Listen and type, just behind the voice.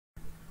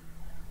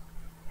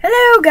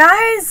Hello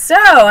guys! So,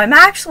 I'm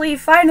actually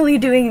finally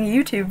doing a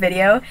YouTube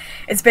video.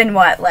 It's been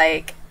what,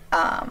 like,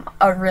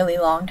 a really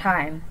long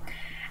time.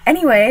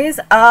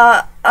 Anyways,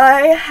 I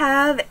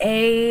have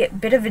a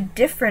bit of a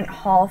different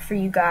haul for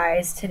you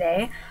guys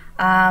today.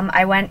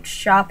 I went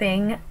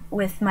shopping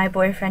with my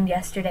boyfriend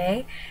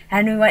yesterday,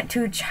 and we went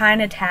to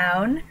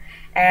Chinatown,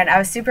 and I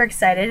was super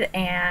excited,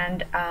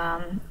 and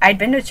I'd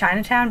been to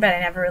Chinatown, but I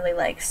never really,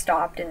 like,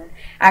 stopped and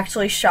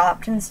actually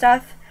shopped and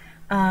stuff.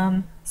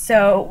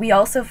 So we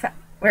also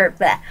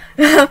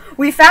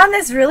we found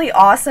this really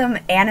awesome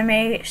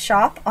anime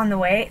shop on the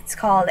way. It's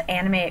called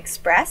Anime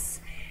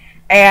Express,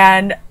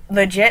 and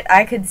legit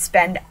I could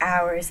spend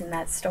hours in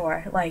that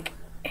store. Like,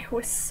 it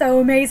was so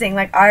amazing.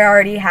 Like, I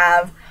already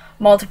have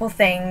multiple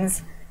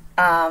things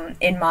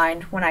in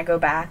mind when I go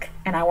back,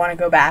 and I want to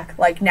go back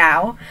like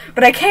now,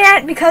 but I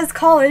can't because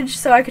college,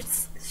 so I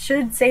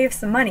should save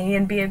some money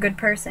and be a good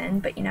person,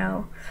 but you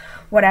know,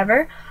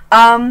 whatever.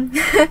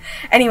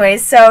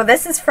 Anyways, so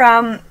this is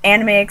from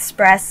Anime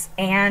Express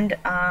and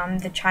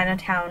the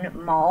Chinatown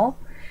Mall.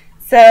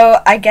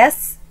 So I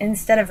guess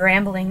instead of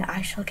rambling,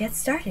 I shall get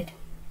started.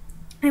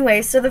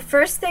 Anyway, so the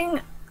first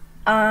thing,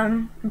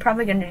 I'm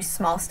probably gonna do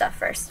small stuff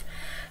first.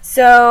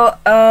 So,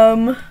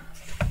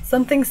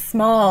 something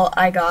small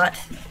I got.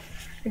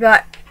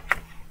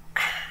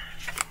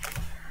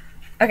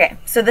 Okay,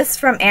 so this is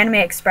from Anime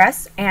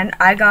Express, and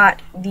I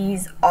got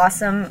these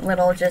awesome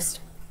little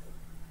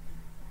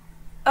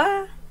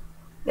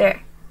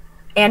there,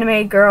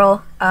 anime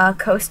girl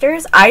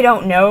coasters. I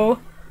don't know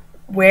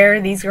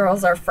where these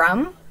girls are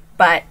from,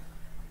 but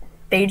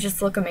they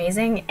just look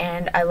amazing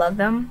and I love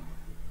them.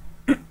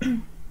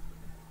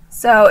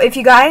 So if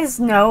you guys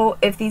know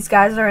if these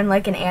guys are in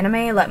like an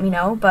anime, let me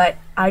know, but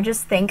I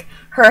just think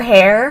her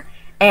hair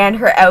and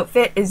her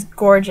outfit is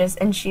gorgeous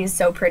and she is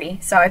so pretty.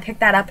 So I picked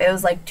that up. It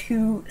was like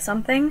 $2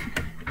 something.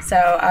 So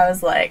I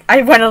was like,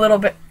 I went a little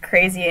bit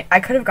crazy.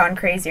 I could have gone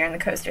crazier in the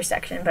coaster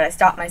section, but I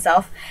stopped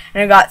myself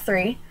and I got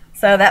 3.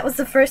 So that was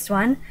the first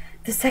one.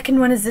 The second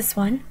one is this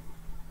one.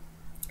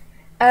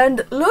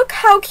 And look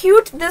how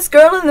cute this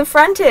girl in the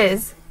front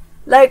is.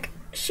 Like,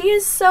 she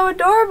is so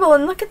adorable,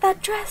 and look at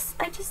that dress.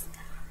 I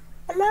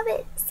love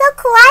it. So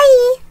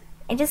kawaii.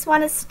 I just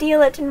want to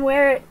steal it and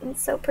wear it.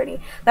 It's so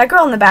pretty. That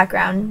girl in the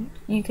background,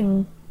 you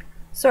can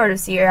sort of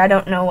see her. I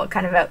don't know what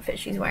kind of outfit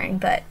she's wearing,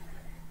 but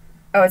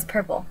oh, it's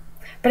purple.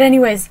 But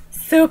anyways,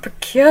 super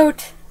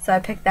cute. So I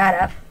picked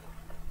that up.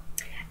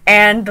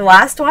 And the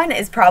last one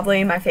is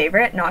probably my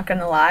favorite, not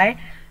gonna lie.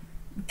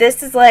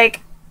 This is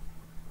like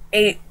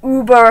a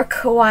uber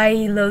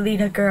kawaii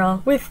Lolita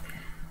girl with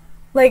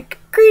like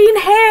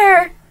green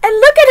hair. And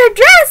look at her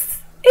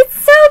dress! It's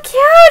so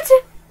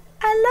cute!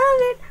 I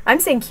love it. I'm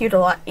saying cute a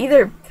lot.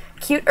 Either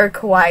cute or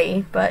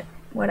kawaii, but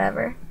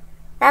whatever.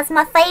 That's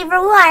my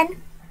favorite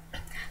one.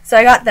 So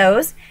I got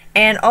those.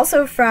 And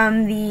also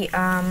from the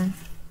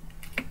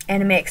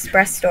Anime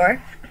Express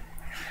store.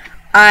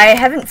 I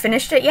haven't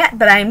finished it yet,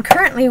 but I'm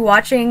currently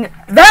watching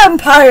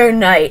Vampire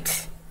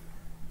Night.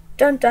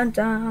 Dun dun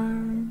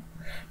dun.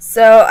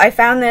 So I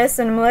found this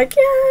and I'm like,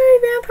 yay,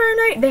 Vampire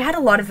Night. They had a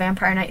lot of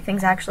Vampire Night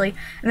things actually.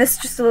 And this is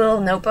just a little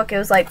notebook. It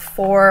was like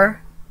 $4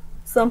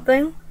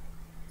 something.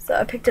 So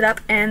I picked it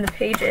up, and the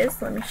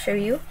pages, let me show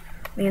you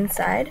the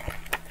inside.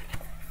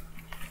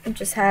 It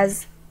just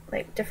has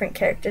like different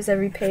characters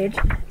every page.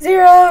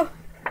 0!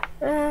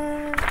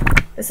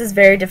 This is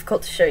very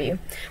difficult to show you.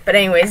 But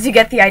anyways, you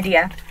get the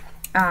idea.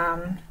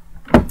 And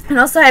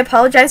also I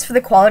apologize for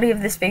the quality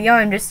of this video.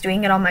 I'm just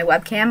doing it on my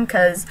webcam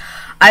because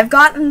I've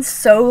gotten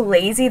so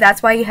lazy.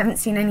 That's why you haven't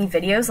seen any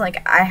videos.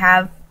 Like, I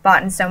have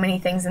bought so many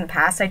things in the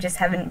past. I just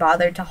haven't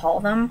bothered to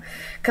haul them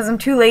because I'm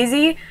too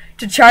lazy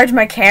to charge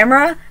my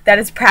camera that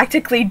is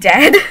practically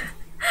dead.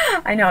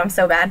 I know, I'm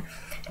so bad.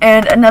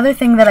 And another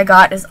thing that I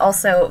got is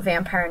also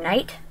Vampire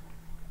Night.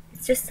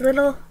 It's just a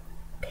little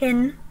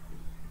pin.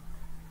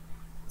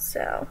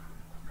 So,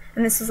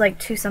 and this was like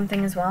 $2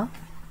 something as well.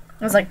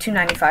 It was like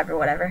 $2.95 or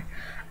whatever.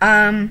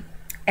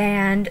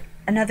 And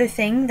another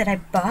thing that I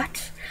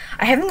bought,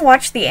 I haven't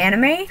watched the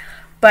anime,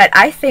 but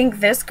I think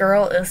this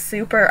girl is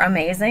super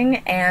amazing,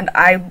 and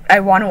I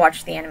want to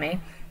watch the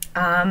anime.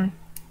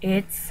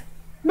 It's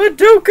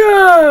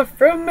Madoka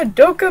from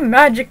Madoka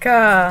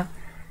Magica.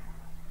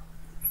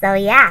 So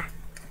yeah,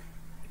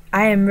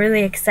 I am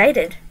really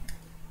excited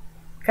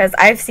because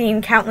I've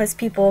seen countless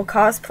people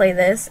cosplay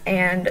this,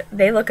 and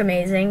they look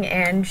amazing,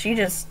 and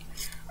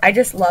I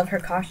just love her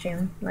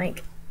costume.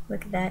 Like,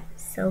 look at that.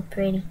 So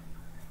pretty.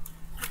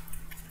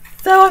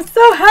 So I'm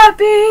so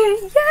happy.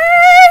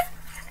 Yay!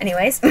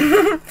 Anyways,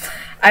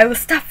 I will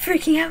stop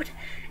freaking out.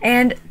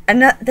 And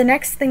the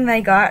next thing that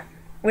I got,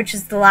 which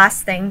is the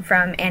last thing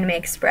from Anime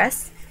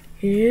Express,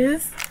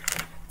 is,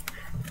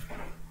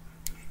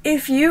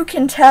 if you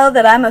can tell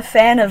that I'm a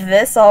fan of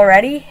this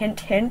already,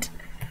 hint hint,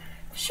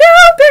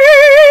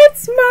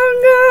 Showbiz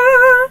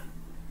manga!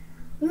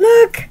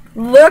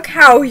 Look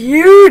how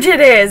huge it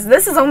is.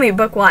 This is only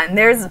book 1.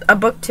 There's a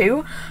book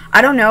 2.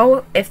 I don't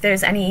know if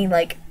there's any,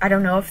 like, I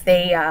don't know if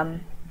they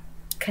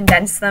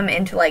condense them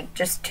into like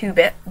just 2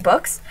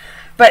 books,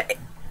 but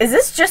Is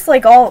this just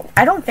like all?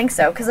 I don't think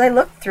so, because I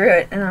looked through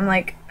it and I'm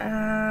like,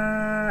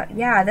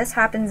 yeah, this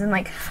happens in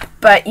like,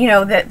 but you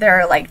know that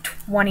there are like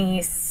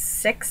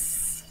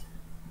 26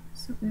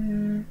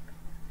 in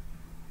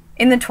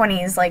the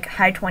 20s, like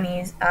high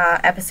 20s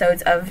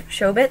episodes of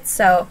Showbits.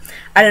 So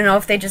I don't know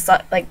if they just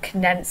like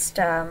condensed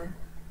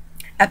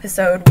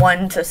episode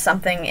 1 to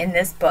something in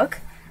this book,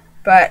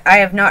 but I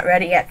have not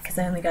read it yet because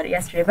I only got it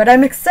yesterday. But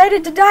I'm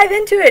excited to dive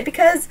into it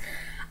because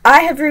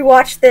I have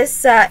rewatched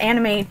this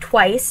anime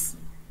twice,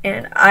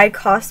 and I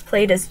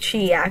cosplayed as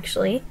Chi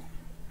actually,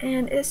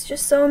 and it's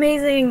just so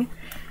amazing.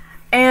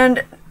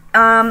 And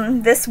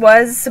this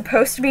was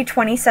supposed to be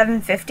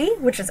 $27.50,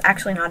 which is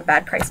actually not a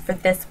bad price for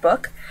this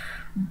book,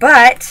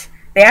 but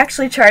they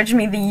actually charged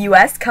me the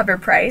US cover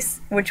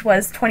price, which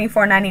was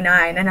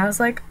 $24.99, and I was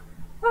like,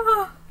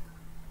 oh,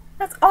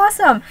 that's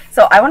awesome.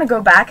 So I want to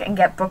go back and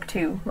get book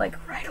 2 like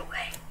right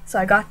away. So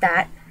I got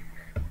that,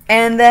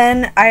 and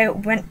then I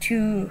went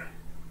to,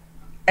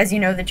 as you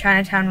know, the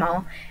Chinatown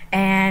Mall,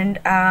 and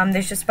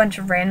there's just a bunch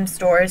of random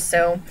stores.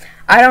 So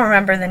I don't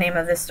remember the name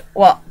of this.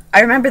 Well,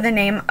 I remember the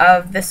name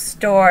of the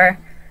store,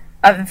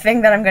 of the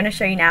thing that I'm going to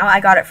show you now.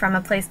 I got it from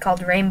a place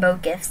called Rainbow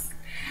Gifts.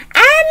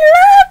 And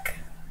look!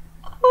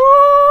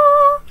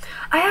 Oh!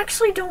 I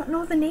actually don't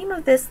know the name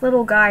of this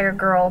little guy or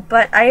girl,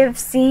 but I have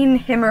seen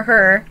him or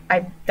her,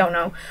 I don't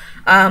know,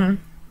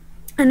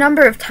 a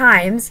number of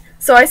times.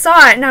 So I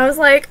saw it and I was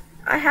like,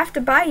 I have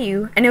to buy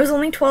you. And it was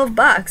only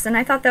 $12, and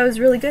I thought that was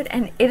really good.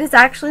 And it is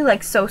actually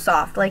like so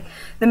soft. Like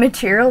the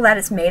material that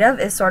it's made of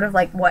is sort of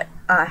like what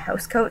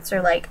house coats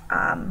or like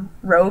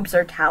robes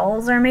or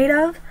towels are made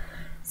of.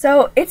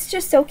 So it's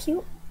just so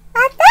cute.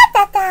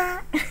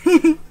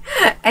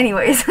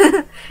 Anyways,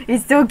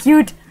 it's so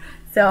cute.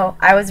 So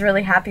I was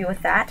really happy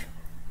with that.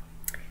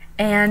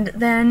 And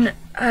then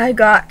I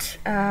got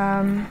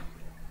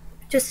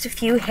just a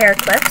few hair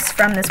clips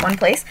from this one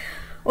place.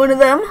 One of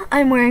them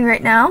I'm wearing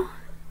right now.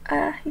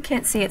 You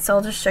can't see it, so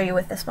I'll just show you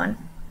with this one.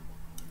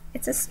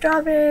 It's a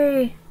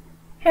strawberry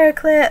hair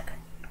clip,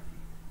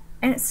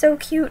 and it's so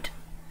cute,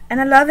 and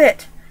I love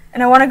it,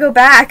 and I want to go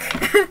back,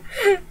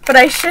 but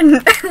I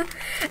shouldn't.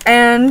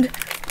 And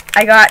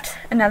I got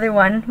another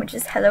one, which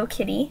is Hello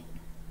Kitty,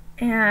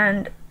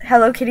 and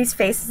Hello Kitty's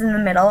face is in the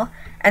middle,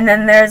 and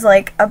then there's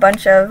like a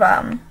bunch of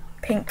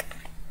pink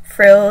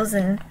frills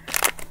and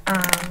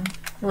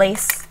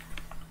lace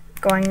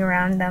going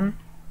around them.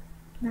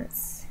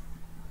 That's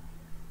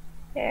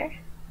there.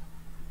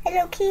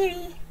 Hello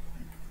Kitty.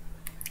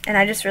 And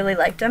I just really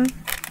liked them.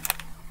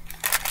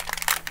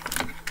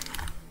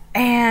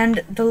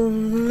 And the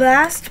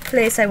last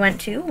place I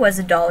went to was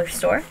a dollar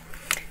store,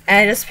 and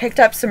I just picked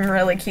up some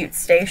really cute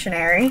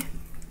stationery. I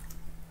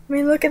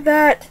mean, look at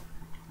that.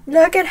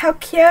 Look at how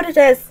cute it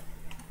is.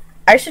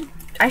 I should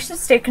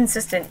stay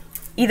consistent.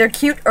 Either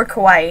cute or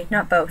kawaii,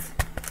 not both.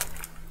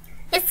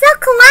 It's so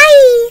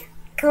kawaii.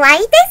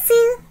 Kawaii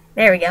desu.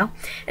 There we go.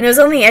 And it was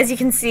only, as you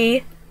can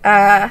see,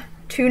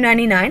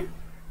 $2.99.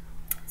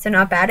 So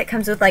not bad. It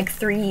comes with like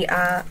 3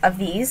 of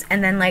these,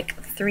 and then like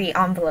 3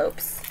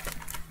 envelopes.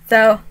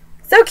 So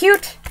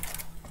cute.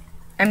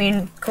 I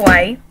mean,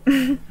 kawaii.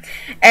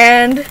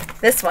 And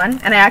this one,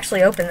 and I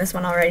actually opened this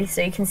one already,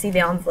 so you can see the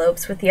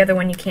envelopes. With the other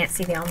one, you can't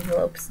see the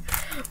envelopes.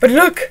 But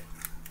look!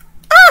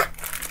 Ah!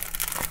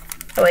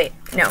 Oh wait,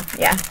 no,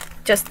 yeah,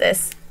 just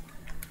this.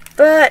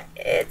 But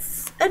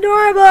it's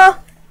adorable.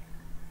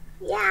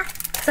 Yeah.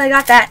 So I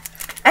got that.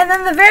 And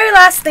then the very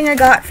last thing I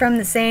got from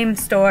the same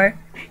store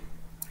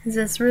is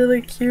this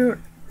really cute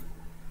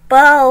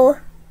bow.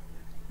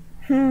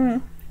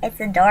 It's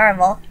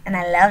adorable, and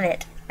I love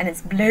it. And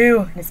it's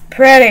blue, and it's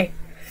pretty.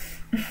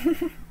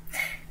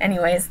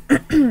 Anyways,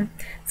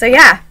 so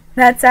yeah,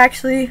 that's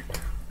actually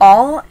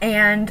all,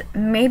 and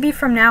maybe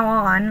from now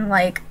on,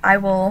 like, I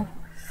will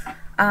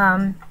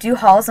do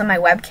hauls on my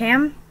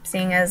webcam,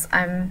 seeing as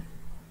I'm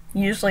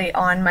usually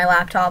on my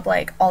laptop,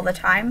 like, all the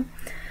time.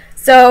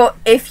 So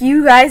if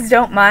you guys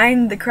don't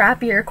mind the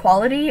crappier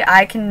quality,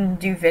 I can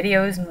do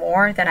videos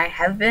more than I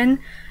have been.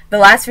 The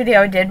last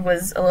video I did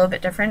was a little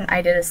bit different.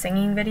 I did a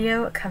singing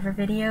video, a cover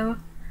video.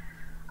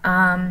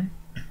 I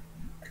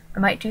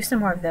might do some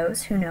more of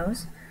those, who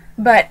knows.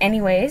 But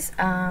anyways,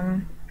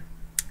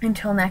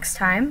 until next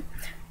time,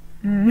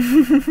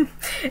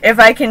 if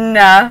I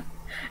can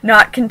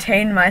not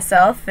contain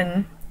myself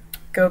and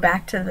go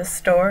back to the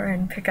store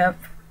and pick up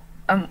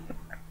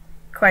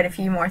quite a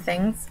few more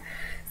things.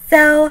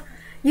 So,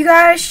 you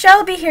guys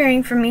shall be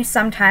hearing from me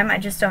sometime, I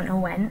just don't know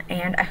when,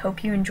 and I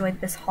hope you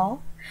enjoyed this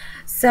haul.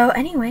 So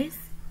anyways,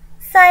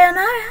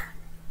 sayonara,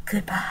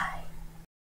 goodbye.